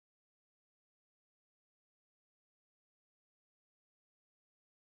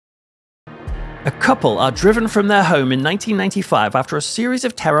A couple are driven from their home in 1995 after a series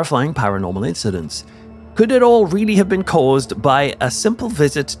of terrifying paranormal incidents. Could it all really have been caused by a simple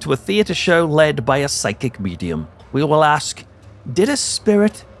visit to a theatre show led by a psychic medium? We will ask, did a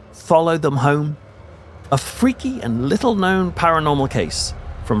spirit follow them home? A freaky and little-known paranormal case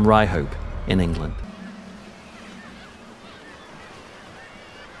from Ryhope in England.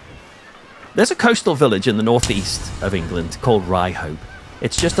 There's a coastal village in the northeast of England called Ryhope.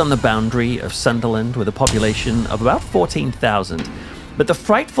 It's just on the boundary of Sunderland with a population of about 14,000. But the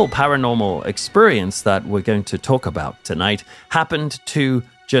frightful paranormal experience that we're going to talk about tonight happened to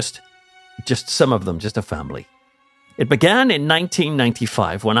just some of them, just a family. It began in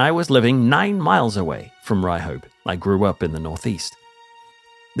 1995 when I was living 9 miles away from Ryhope. I grew up in the northeast.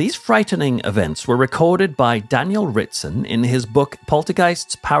 These frightening events were recorded by Darren Ritson in his book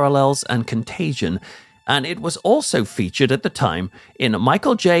Poltergeist Parallels and Contagion, and it was also featured at the time in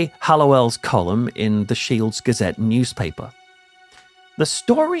Michael J. Hallowell's column in the Shields Gazette newspaper. The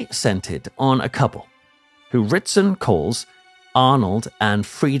story centered on a couple, who Ritson calls Arnold and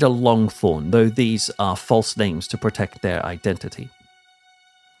Frida Longthorne, though these are false names to protect their identity.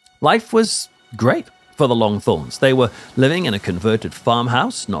 Life was great for the Longthorns. They were living in a converted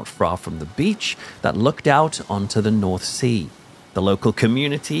farmhouse not far from the beach that looked out onto the North Sea. The local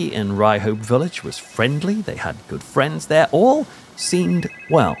community in Ryhope Village was friendly. They had good friends there. All seemed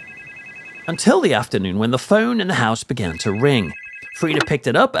well. Until the afternoon when the phone in the house began to ring. Frida picked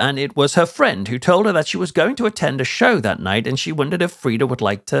it up, and it was her friend who told her that she was going to attend a show that night, and she wondered if Frida would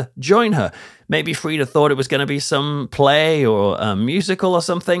like to join her. Maybe Frida thought it was going to be some play or a musical or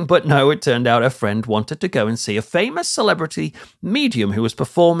something, but no, it turned out her friend wanted to go and see a famous celebrity medium who was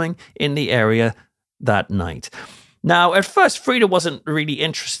performing in the area that night. Now, at first, Frida wasn't really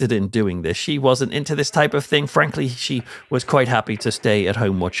interested in doing this. She wasn't into this type of thing. Frankly, she was quite happy to stay at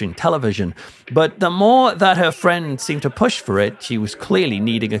home watching television. But the more that her friend seemed to push for it, she was clearly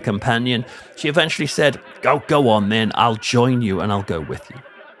needing a companion. She eventually said, Go on then, I'll join you and I'll go with you.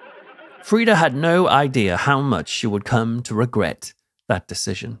 Frida had no idea how much she would come to regret that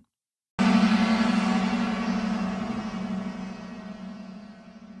decision.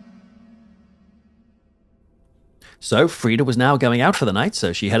 So Frida was now going out for the night,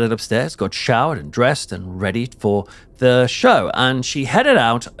 so she headed upstairs, got showered and dressed and ready for the show. And she headed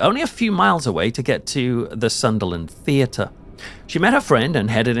out only a few miles away to get to the Sunderland Theatre. She met her friend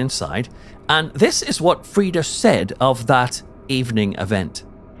and headed inside. And this is what Frida said of that evening event.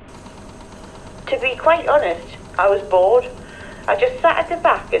 To be quite honest, I was bored. I just sat at the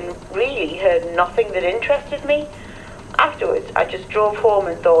back and really heard nothing that interested me. Afterwards, I just drove home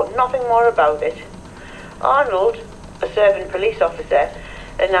and thought nothing more about it. Arnold, a serving police officer,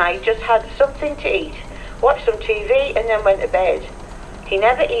 and I just had something to eat, watched some TV and then went to bed. He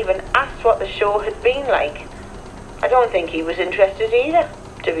never even asked what the show had been like. I don't think he was interested either,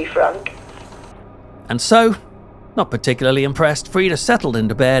 to be frank. And so, not particularly impressed, Frida settled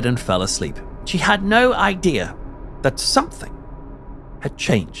into bed and fell asleep. She had no idea that something had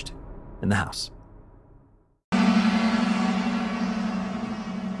changed in the house.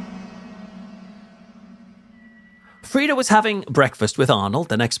 Frida was having breakfast with Arnold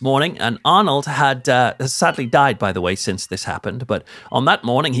the next morning, and Arnold had sadly died, by the way, since this happened. But on that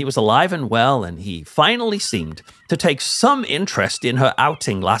morning, he was alive and well, and he finally seemed to take some interest in her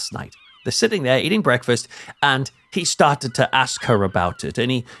outing last night. They're sitting there eating breakfast, and he started to ask her about it.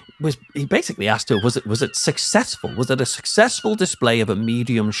 And he basically asked her, was it successful? Was it a successful display of a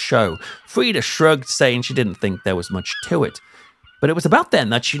medium show? Frida shrugged, saying she didn't think there was much to it. But it was about then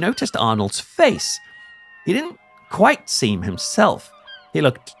that she noticed Arnold's face. He didn't quite seem himself. He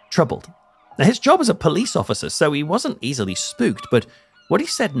looked troubled. Now, his job was a police officer, so he wasn't easily spooked, but what he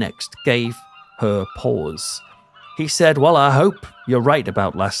said next gave her pause. He said, well, I hope you're right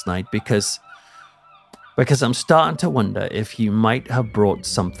about last night, because I'm starting to wonder if you might have brought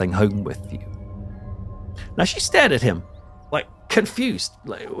something home with you. Now, she stared at him, like, confused.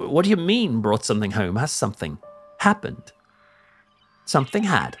 Like, what do you mean, brought something home? Has something happened? Something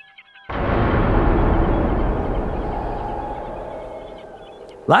had.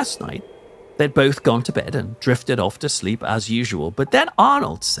 Last night, they'd both gone to bed and drifted off to sleep as usual, but then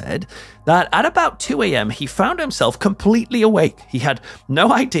Arnold said that at about 2 a.m. he found himself completely awake. He had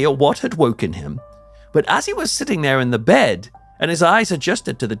no idea what had woken him, but as he was sitting there in the bed and his eyes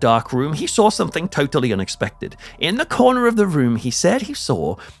adjusted to the dark room, he saw something totally unexpected. In the corner of the room, he said he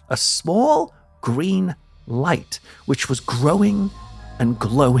saw a small green light, which was growing and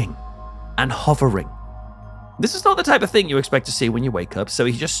glowing and hovering. This is not the type of thing you expect to see when you wake up, so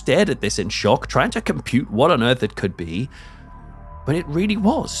he just stared at this in shock, trying to compute what on earth it could be. But it really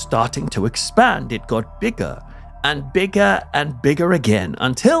was starting to expand. It got bigger and bigger and bigger again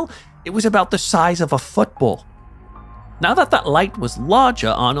until it was about the size of a football. Now that light was larger,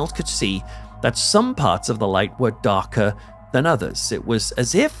 Arnold could see that some parts of the light were darker than others. It was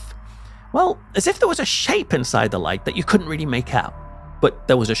as if there was a shape inside the light that you couldn't really make out, but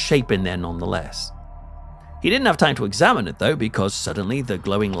there was a shape in there nonetheless. He didn't have time to examine it though, because suddenly the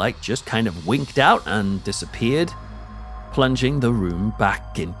glowing light just kind of winked out and disappeared, plunging the room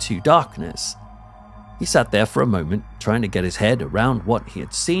back into darkness. He sat there for a moment, trying to get his head around what he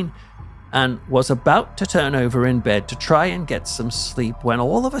had seen, and was about to turn over in bed to try and get some sleep when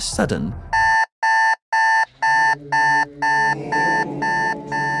all of a sudden,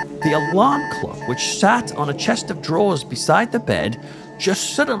 the alarm clock, which sat on a chest of drawers beside the bed,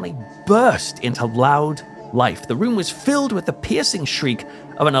 just suddenly burst into loud life. The room was filled with the piercing shriek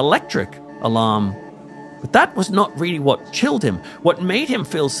of an electric alarm. But that was not really what chilled him. What made him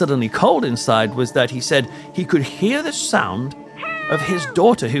feel suddenly cold inside was that he said he could hear the sound of his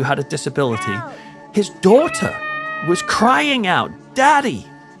daughter who had a disability. His daughter was crying out, "Daddy!"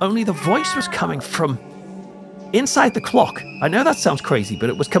 Only the voice was coming from inside the clock. I know that sounds crazy, but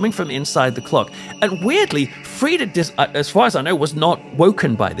it was coming from inside the clock. And weirdly, Frida, as far as I know, was not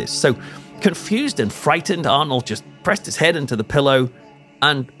woken by this. So confused and frightened, Arnold just pressed his head into the pillow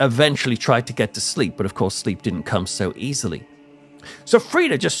and eventually tried to get to sleep. But of course, sleep didn't come so easily. So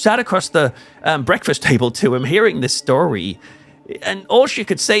Frida just sat across the breakfast table to him, hearing this story. And all she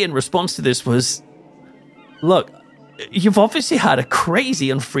could say in response to this was, "Look, you've obviously had a crazy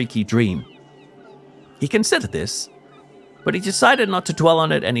and freaky dream." He considered this, but he decided not to dwell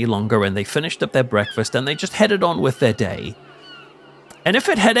on it any longer, and they finished up their breakfast and they just headed on with their day. And if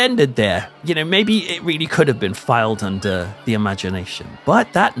it had ended there, maybe it really could have been filed under the imagination.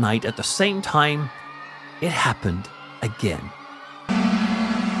 But that night, at the same time, it happened again.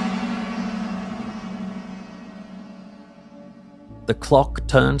 The clock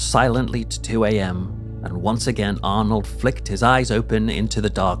turned silently to 2 a.m., and once again Arnold flicked his eyes open into the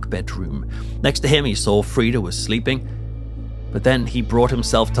dark bedroom. Next to him he saw Frida was sleeping, but then he brought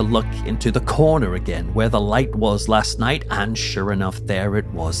himself to look into the corner again where the light was last night, and sure enough, there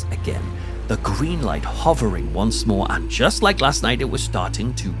it was again. The green light hovering once more, and just like last night, it was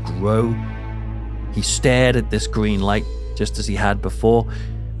starting to grow. He stared at this green light just as he had before,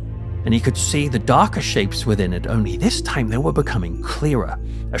 and he could see the darker shapes within it, only this time they were becoming clearer.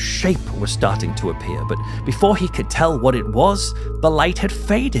 A shape was starting to appear, but before he could tell what it was, the light had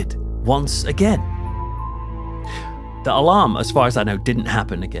faded once again. The alarm, as far as I know, didn't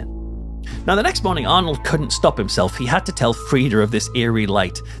happen again. Now, the next morning, Arnold couldn't stop himself. He had to tell Frida of this eerie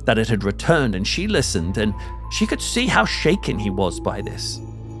light, that it had returned, and she listened, and she could see how shaken he was by this.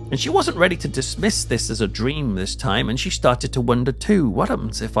 And she wasn't ready to dismiss this as a dream this time, and she started to wonder too, what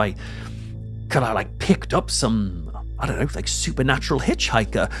happens if I picked up some, supernatural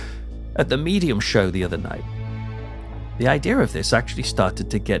hitchhiker at the medium show the other night? The idea of this actually started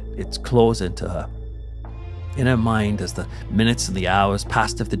to get its claws into her. In her mind, as the minutes and the hours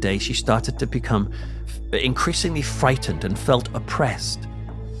passed of the day, she started to become increasingly frightened and felt oppressed.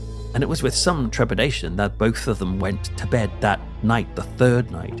 And it was with some trepidation that both of them went to bed that night, the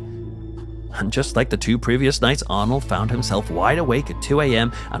third night. And just like the two previous nights, Arnold found himself wide awake at 2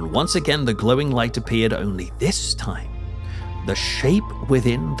 a.m. and once again the glowing light appeared, only this time the shape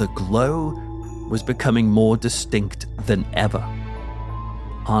within the glow was becoming more distinct than ever.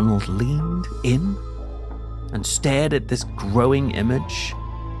 Arnold leaned in and stared at this growing image,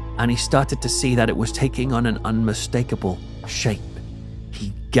 and he started to see that it was taking on an unmistakable shape.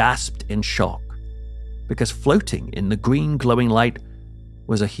 He gasped in shock, because floating in the green glowing light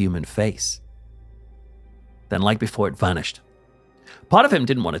was a human face. Then, like before, it vanished. Part of him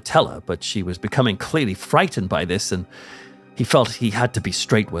didn't want to tell her, but she was becoming clearly frightened by this, and he felt he had to be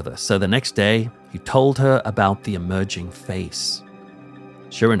straight with her. So the next day, he told her about the emerging face.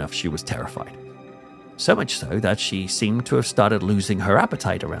 Sure enough, she was terrified. So much so that she seemed to have started losing her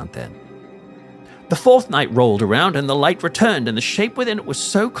appetite around then. The fourth night rolled around and the light returned, and the shape within it was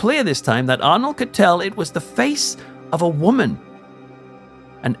so clear this time that Arnold could tell it was the face of a woman.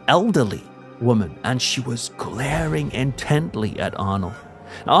 An elderly woman, and she was glaring intently at Arnold.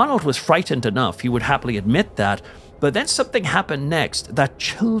 Arnold was frightened enough, he would happily admit that, but then something happened next that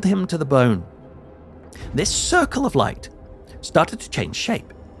chilled him to the bone. This circle of light started to change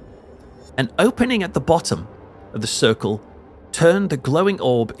shape. An opening at the bottom of the circle turned the glowing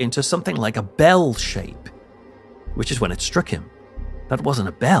orb into something like a bell shape, which is when it struck him. That wasn't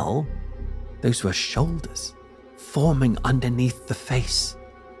a bell, those were shoulders forming underneath the face.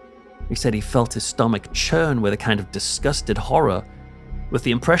 He said he felt his stomach churn with a kind of disgusted horror, with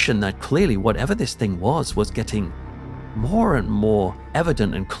the impression that clearly whatever this thing was getting more and more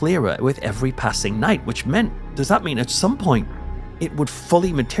evident and clearer with every passing night, which meant, does that mean at some point it would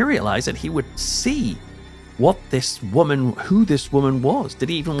fully materialize and he would see who this woman was? Did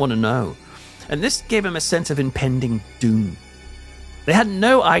he even want to know? And this gave him a sense of impending doom. They had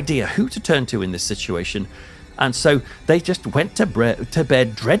no idea who to turn to in this situation, and so they just went to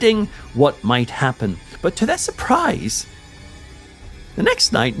bed dreading what might happen. But to their surprise, the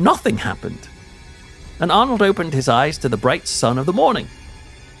next night nothing happened, and Arnold opened his eyes to the bright sun of the morning.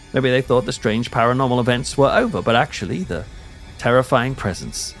 Maybe they thought the strange paranormal events were over, but actually the terrifying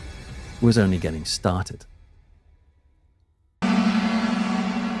presence was only getting started.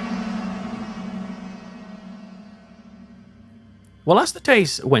 Well, as the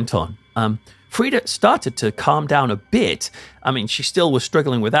days went on, Frida started to calm down a bit. I mean, she still was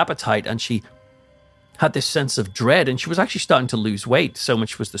struggling with appetite, and she had this sense of dread, and she was actually starting to lose weight. So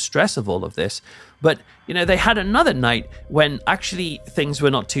much was the stress of all of this. But, you know, they had another night when actually things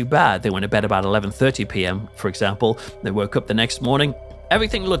were not too bad. They went to bed about 11:30 p.m., for example. They woke up the next morning.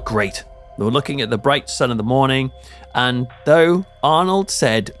 Everything looked great. They were looking at the bright sun of the morning. And though Arnold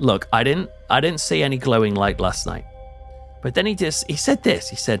said, look, I didn't see any glowing light last night. But then he said this.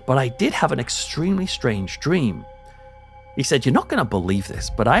 He said, but I did have an extremely strange dream. He said, you're not going to believe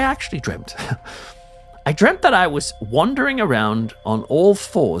this, but I actually dreamt. I dreamt that I was wandering around on all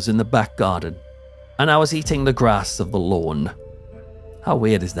fours in the back garden, and I was eating the grass of the lawn. How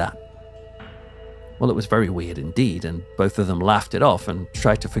weird is that? Well, it was very weird indeed, and both of them laughed it off and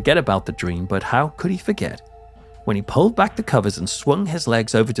tried to forget about the dream, but how could he forget? When he pulled back the covers and swung his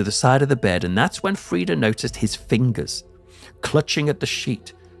legs over to the side of the bed, and that's when Frida noticed his fingers clutching at the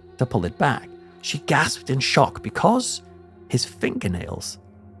sheet to pull it back. She gasped in shock because his fingernails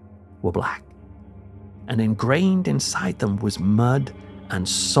were black, and ingrained inside them was mud and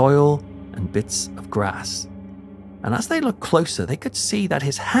soil and bits of grass. And as they looked closer, they could see that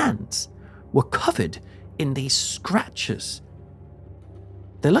his hands were covered in these scratches.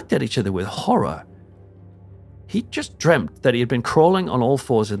 They looked at each other with horror. He just dreamt that he had been crawling on all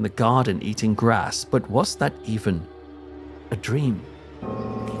fours in the garden eating grass, but was that even a dream?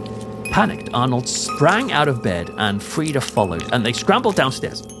 Panicked, Arnold sprang out of bed and Frida followed, and they scrambled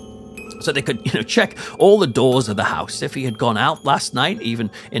downstairs so they could, check all the doors of the house. If he had gone out last night,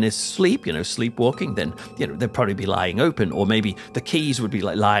 even in his sleep, sleepwalking, then, they'd probably be lying open, or maybe the keys would be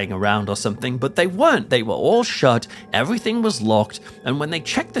lying around or something, but they weren't. They were all shut. Everything was locked. And when they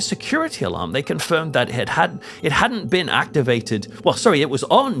checked the security alarm, they confirmed that it hadn't been activated. Well, sorry, it was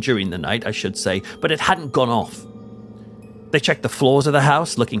on during the night, I should say, but it hadn't gone off. They checked the floors of the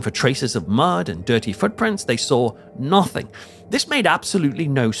house, looking for traces of mud and dirty footprints. They saw nothing. This made absolutely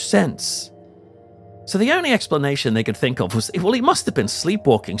no sense. So the only explanation they could think of was, well, he must have been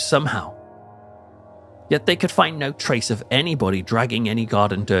sleepwalking somehow. Yet they could find no trace of anybody dragging any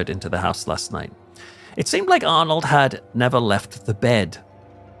garden dirt into the house last night. It seemed like Arnold had never left the bed,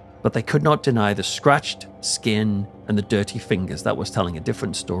 but they could not deny the scratched skin and the dirty fingers. That was telling a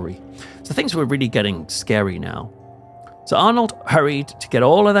different story. So things were really getting scary now. So Arnold hurried to get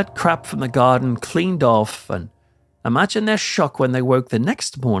all of that crap from the garden cleaned off, and imagine their shock when they woke the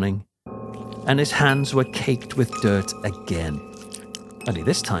next morning and his hands were caked with dirt again. Only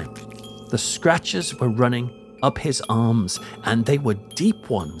this time, the scratches were running up his arms, and they were deep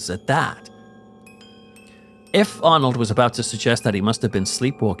ones at that. If Arnold was about to suggest that he must have been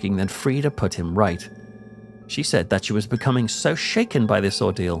sleepwalking, then Frida put him right. She said that she was becoming so shaken by this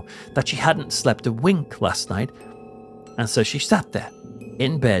ordeal that she hadn't slept a wink last night, and so she sat there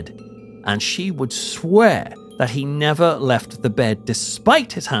in bed, and she would swear that he never left the bed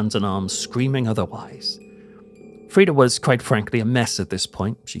despite his hands and arms screaming otherwise. Frida was, quite frankly, a mess at this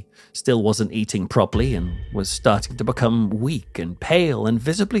point. She still wasn't eating properly and was starting to become weak and pale and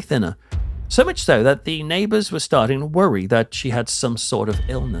visibly thinner. So much so that the neighbors were starting to worry that she had some sort of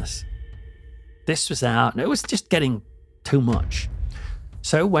illness. This was out, and it was just getting too much.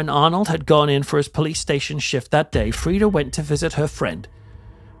 So when Arnold had gone in for his police station shift that day, Frida went to visit her friend,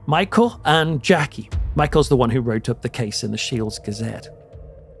 Michael and Jackie. Michael's the one who wrote up the case in the Shields Gazette.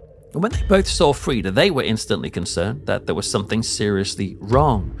 And when they both saw Frida, they were instantly concerned that there was something seriously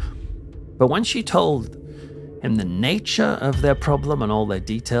wrong. But when she told him the nature of their problem and all their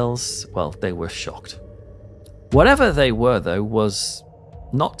details, well, they were shocked. Whatever they were, though, was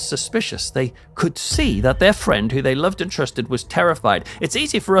not suspicious. They could see that their friend, who they loved and trusted, was terrified. It's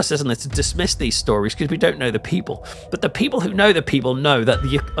easy for us, isn't it, to dismiss these stories because we don't know the people. But the people who know the people know that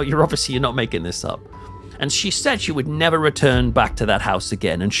you're obviously not making this up. And she said she would never return back to that house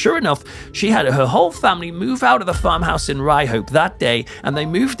again. And sure enough, she had her whole family move out of the farmhouse in Ryhope that day, and they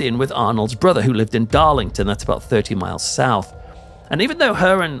moved in with Arnold's brother, who lived in Darlington. That's about 30 miles south. And even though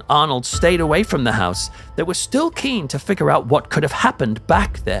her and Arnold stayed away from the house, they were still keen to figure out what could have happened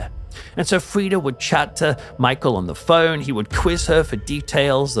back there. And so Frida would chat to Michael on the phone. He would quiz her for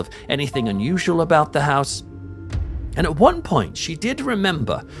details of anything unusual about the house. And at one point, she did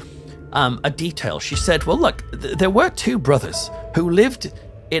remember a detail. She said, well, look, there were two brothers who lived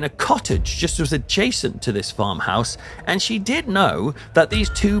in a cottage just as adjacent to this farmhouse, and she did know that these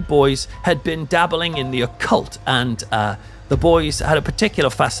two boys had been dabbling in the occult, and the boys had a particular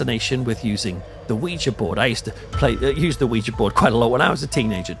fascination with using the Ouija board. I used to use the Ouija board quite a lot when I was a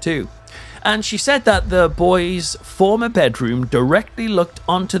teenager too. And she said that the boys' former bedroom directly looked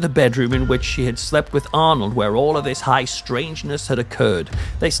onto the bedroom in which she had slept with Arnold, where all of this high strangeness had occurred.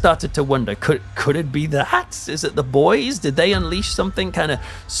 They started to wonder, could it be that? Is it the boys? Did they unleash something kind of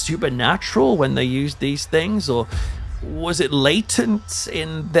supernatural when they used these things? Or was it latent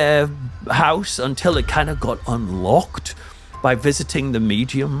in their house until it kind of got unlocked by visiting the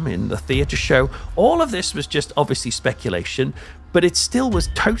medium in the theatre show? All of this was just obviously speculation, but it still was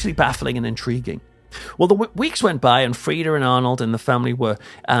totally baffling and intriguing. Well, the weeks went by, and Frida and Arnold and the family were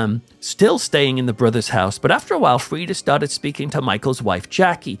still staying in the brothers' house. But after a while, Frida started speaking to Michael's wife,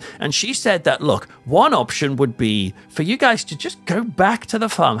 Jackie, and she said that, look, one option would be for you guys to just go back to the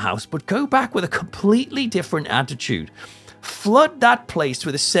farmhouse, but go back with a completely different attitude. Flood that place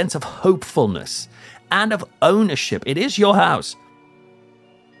with a sense of hopefulness and of ownership. It is your house.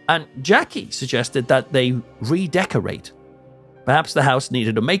 And Jackie suggested that they redecorate. Perhaps the house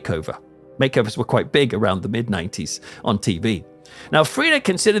needed a makeover. Makeovers were quite big around the mid-90s on TV. Now, Frida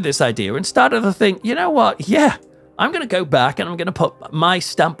considered this idea and started to think, you know what? Yeah, I'm going to go back and I'm going to put my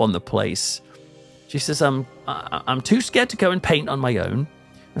stamp on the place. She says, I'm too scared to go and paint on my own.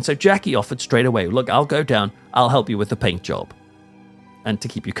 And so Jackie offered straight away, look, I'll go down. I'll help you with the paint job and to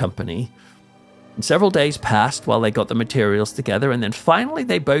keep you company. And several days passed while they got the materials together, and then finally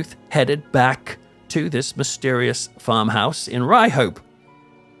they both headed back to this mysterious farmhouse in Ryhope.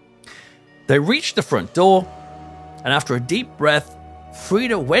 They reached the front door, and after a deep breath,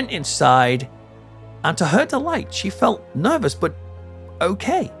 Frida went inside, and to her delight, she felt nervous but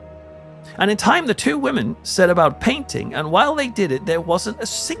okay. And in time, the two women set about painting, and while they did it, there wasn't a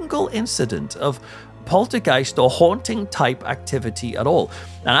single incident of poltergeist or haunting type activity at all.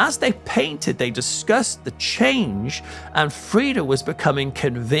 And as they painted, they discussed the change, and Frida was becoming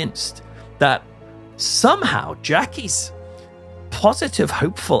convinced that somehow Jackie's positive,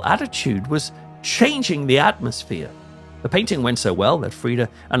 hopeful attitude was changing the atmosphere. The painting went so well that Frida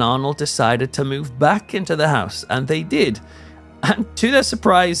and Arnold decided to move back into the house, and they did. And to their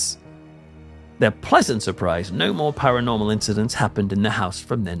surprise, their pleasant surprise, no more paranormal incidents happened in the house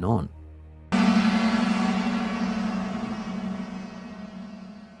from then on.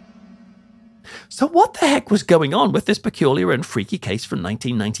 So what the heck was going on with this peculiar and freaky case from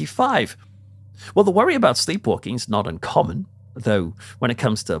 1995? Well, the worry about sleepwalking is not uncommon, though when it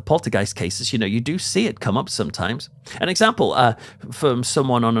comes to poltergeist cases, you do see it come up sometimes. An example from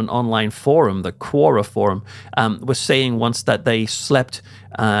someone on an online forum, the Quora forum, was saying once that they slept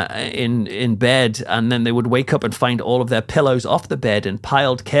in bed, and then they would wake up and find all of their pillows off the bed and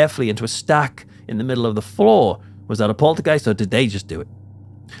piled carefully into a stack in the middle of the floor. Was that a poltergeist, or did they just do it?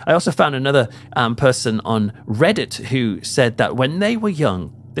 I also found another person on Reddit who said that when they were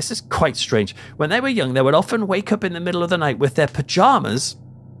young, this is quite strange, when they were young, they would often wake up in the middle of the night with their pajamas,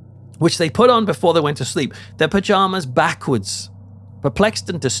 which they put on before they went to sleep, their pajamas backwards. Perplexed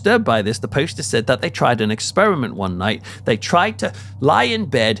and disturbed by this, the poster said that they tried an experiment one night. They tried to lie in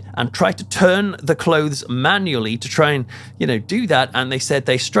bed and try to turn the clothes manually to try and, do that. And they said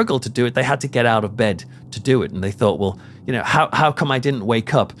they struggled to do it. They had to get out of bed to do it. And they thought, well, how come I didn't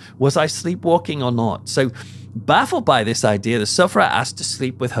wake up? Was I sleepwalking or not? So baffled by this idea, the sufferer asked to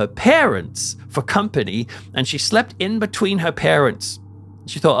sleep with her parents for company, and she slept in between her parents.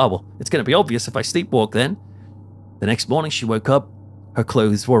 She thought, oh, well, it's going to be obvious if I sleepwalk then. The next morning she woke up, her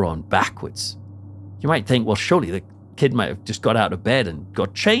clothes were on backwards. You might think, well, surely the kid might have just got out of bed and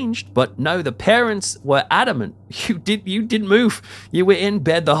got changed, but no, the parents were adamant. You didn't move. You were in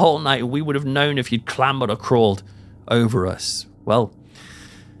bed the whole night. We would have known if you'd clambered or crawled over us. Well,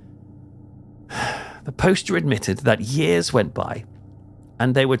 the poster admitted that years went by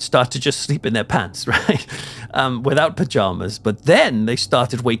and they would start to just sleep in their pants, right? Without pajamas. But then they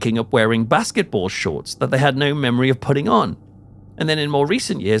started waking up wearing basketball shorts that they had no memory of putting on. And then in more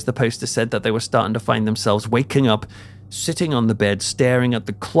recent years, the poster said that they were starting to find themselves waking up sitting on the bed, staring at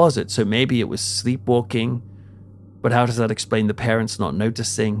the closet. So maybe it was sleepwalking. But how does that explain the parents not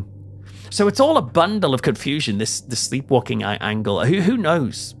noticing? So it's all a bundle of confusion, the sleepwalking angle. Who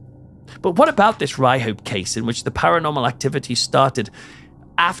knows? But what about this Ryhope case in which the paranormal activity started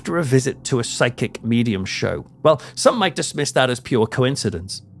after a visit to a psychic medium show? Well, some might dismiss that as pure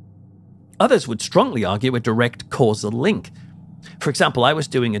coincidence. Others would strongly argue a direct causal link. For example, I was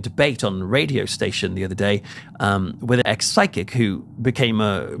doing a debate on a radio station the other day with an ex-psychic who became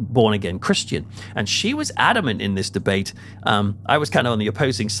a born-again Christian. And she was adamant in this debate. I was kind of on the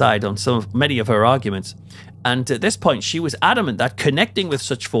opposing side on many of her arguments. And at this point, she was adamant that connecting with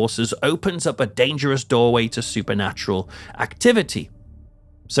such forces opens up a dangerous doorway to supernatural activity.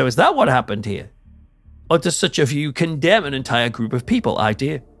 So is that what happened here? Or does such a view condemn an entire group of people,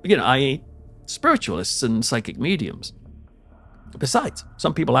 i.e. spiritualists and psychic mediums? Besides,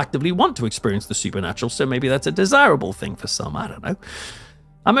 some people actively want to experience the supernatural, so maybe that's a desirable thing for some, I don't know.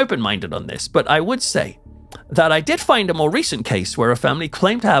 I'm open-minded on this, but I would say that I did find a more recent case where a family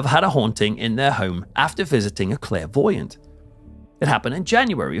claimed to have had a haunting in their home after visiting a clairvoyant. It happened in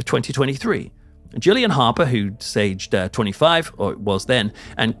January of 2023. Gillian Harper, who's aged 25, or was then,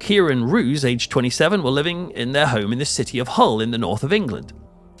 and Kieran Ruse, aged 27, were living in their home in the city of Hull in the north of England.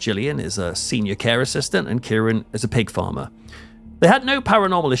 Gillian is a senior care assistant and Kieran is a pig farmer. They had no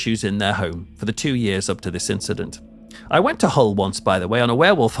paranormal issues in their home for the 2 years up to this incident. I went to Hull once, by the way, on a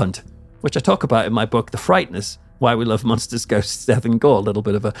werewolf hunt, which I talk about in my book, The Frighteners, Why We Love Monsters, Ghosts, Death and Gore. A little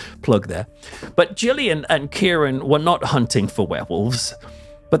bit of a plug there. But Gillian and Kieran were not hunting for werewolves,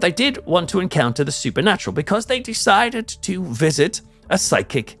 but they did want to encounter the supernatural because they decided to visit a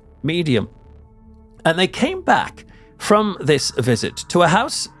psychic medium. And they came back from this visit to a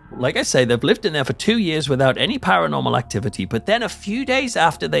house. Like I say, they've lived in there for 2 years without any paranormal activity, but then a few days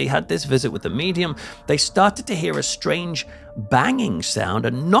after they had this visit with the medium, they started to hear a strange banging sound,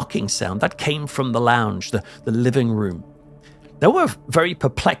 a knocking sound that came from the lounge, the living room. They were very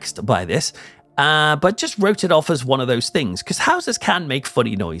perplexed by this, but just wrote it off as one of those things, because houses can make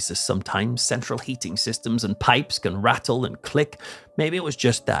funny noises sometimes. Central heating systems and pipes can rattle and click. Maybe it was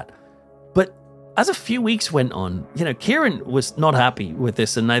just that. But as a few weeks went on, Kieran was not happy with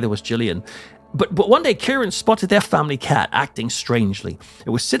this, and neither was Gillian. But one day, Kieran spotted their family cat acting strangely. It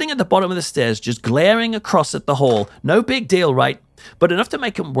was sitting at the bottom of the stairs, just glaring across at the hall. No big deal, right? But enough to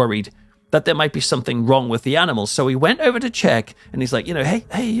make him worried that there might be something wrong with the animal. So he went over to check, and he's like,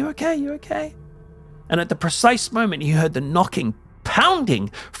 hey, you okay? You okay? And at the precise moment, he heard the knocking, pounding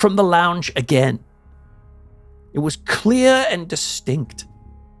from the lounge again. It was clear and distinct.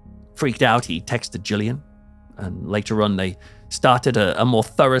 Freaked out, he texted Gillian, and later on they started a more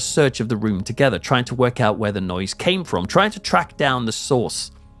thorough search of the room together, trying to work out where the noise came from, trying to track down the source.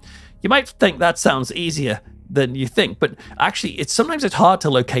 You might think that sounds easier than you think, but actually sometimes it's hard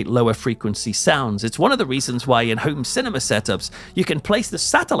to locate lower frequency sounds. It's one of the reasons why in home cinema setups you can place the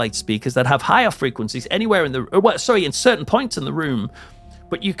satellite speakers that have higher frequencies anywhere in certain points in the room.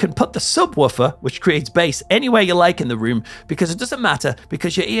 But you can put the subwoofer, which creates bass, anywhere you like in the room, because it doesn't matter,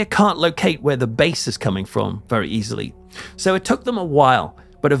 because your ear can't locate where the bass is coming from very easily. So it took them a while,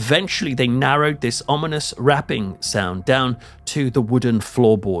 but eventually they narrowed this ominous rapping sound down to the wooden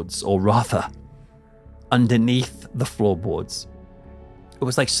floorboards, or rather, underneath the floorboards. It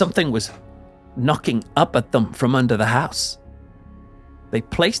was like something was knocking up at them from under the house. They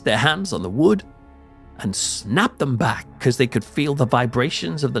placed their hands on the wood and snapped them back because they could feel the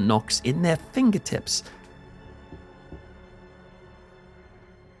vibrations of the knocks in their fingertips.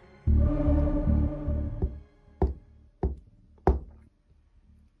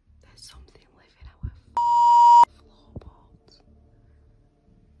 There's something living our floorboards.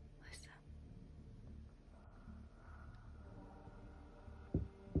 Listen.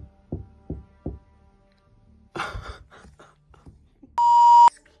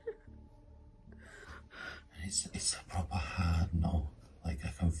 It's a proper hard no. Like I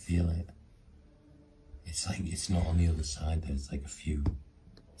can feel it. It's like it's not on the other side. There's like a few.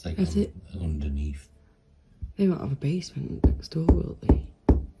 It's like underneath. They might have a basement next door, will they?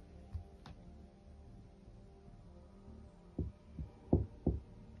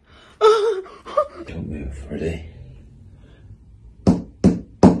 Don't move, ready?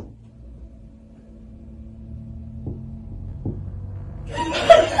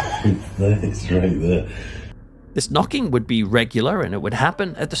 It's right there. This knocking would be regular, and it would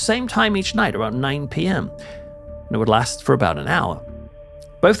happen at the same time each night, around 9 p.m. And it would last for about an hour.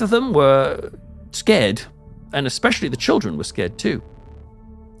 Both of them were scared, and especially the children were scared too.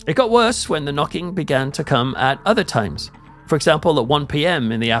 It got worse when the knocking began to come at other times. For example, at 1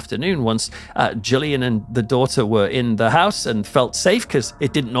 p.m. in the afternoon, once Gillian and the daughter were in the house and felt safe because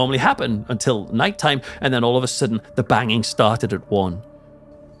it didn't normally happen until nighttime, and then all of a sudden the banging started at 1.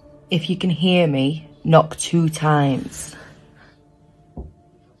 If you can hear me, knock 2 times.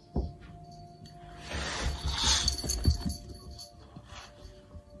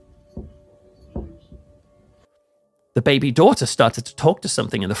 The baby daughter started to talk to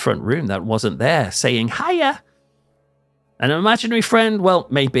something in the front room that wasn't there, saying, "Hiya!" An imaginary friend? Well,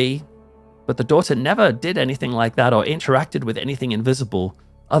 maybe. But the daughter never did anything like that or interacted with anything invisible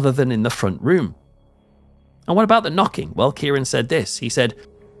other than in the front room. And what about the knocking? Well, Kieran said this. He said,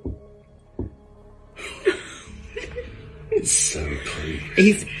 It's so creepy.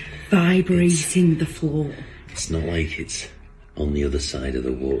 It's vibrating the floor. It's not like it's on the other side of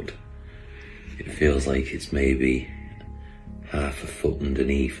the wood. It feels like it's maybe half a foot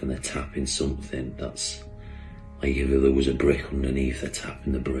underneath and they're tapping something that's like if there was a brick underneath, they're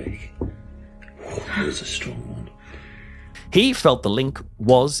tapping the brick. That was a strong one. He felt the link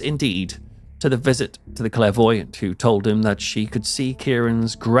was indeed to the visit to the clairvoyant who told him that she could see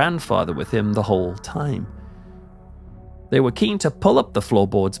Kieran's grandfather with him the whole time. They were keen to pull up the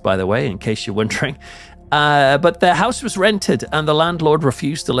floorboards, by the way, in case you're wondering. But their house was rented and the landlord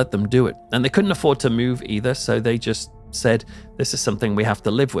refused to let them do it. And they couldn't afford to move either, so they just said, this is something we have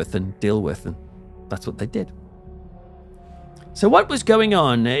to live with and deal with. And that's what they did. So what was going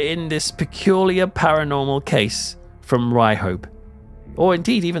on in this peculiar paranormal case from Ryhope? Or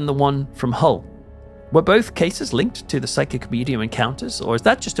indeed even the one from Hull? Were both cases linked to the psychic medium encounters? Or is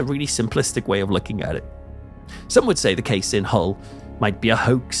that just a really simplistic way of looking at it? Some would say the case in Hull might be a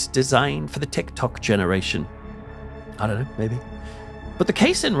hoax designed for the TikTok generation. I don't know, maybe. But the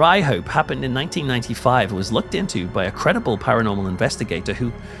case in Ryhope happened in 1995 and was looked into by a credible paranormal investigator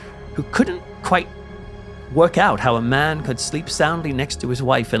who couldn't quite work out how a man could sleep soundly next to his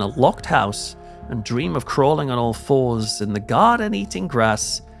wife in a locked house and dream of crawling on all fours in the garden eating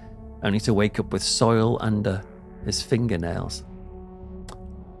grass, only to wake up with soil under his fingernails.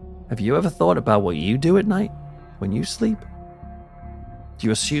 Have you ever thought about what you do at night when you sleep? Do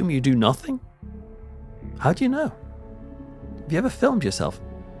you assume you do nothing? How do you know? Have you ever filmed yourself?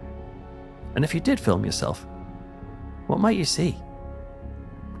 And if you did film yourself, what might you see?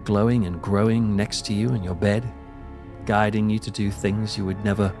 Glowing and growing next to you in your bed, guiding you to do things you would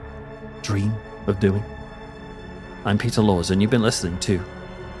never dream of doing? I'm Peter Laws, and you've been listening to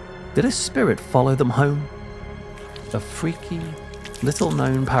Did a Spirit Follow Them Home? A freaky,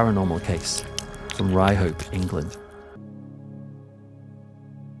 little-known paranormal case from Ryhope, England.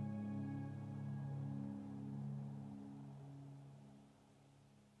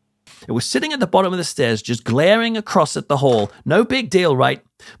 It was sitting at the bottom of the stairs, just glaring across at the hall. No big deal, right?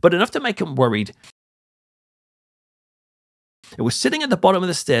 But enough to make him worried. It was sitting at the bottom of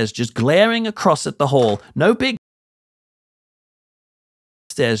the stairs, just glaring across at the hall. No big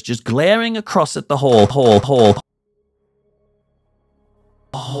stairs, just glaring across at the hall.